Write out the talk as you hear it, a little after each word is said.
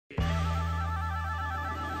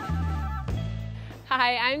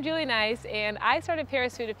Hi, I'm Julie Nice, and I started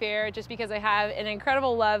Paris Food Affair just because I have an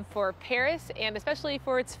incredible love for Paris and especially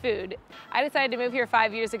for its food. I decided to move here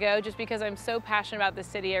 5 years ago just because I'm so passionate about the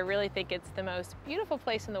city. I really think it's the most beautiful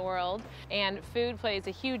place in the world, and food plays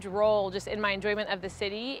a huge role just in my enjoyment of the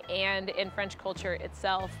city and in French culture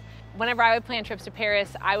itself. Whenever I would plan trips to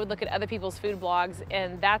Paris, I would look at other people's food blogs,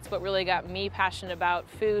 and that's what really got me passionate about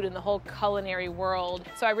food and the whole culinary world.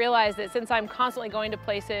 So I realized that since I'm constantly going to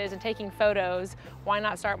places and taking photos, why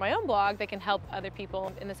not start my own blog that can help other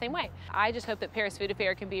people in the same way? I just hope that Paris Food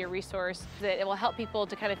Affair can be a resource that it will help people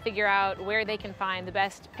to kind of figure out where they can find the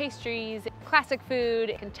best pastries, classic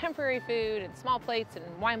food, contemporary food, and small plates and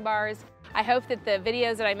wine bars. I hope that the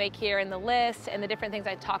videos that I make here and the list and the different things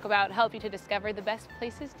I talk about help you to discover the best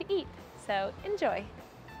places to eat. So enjoy.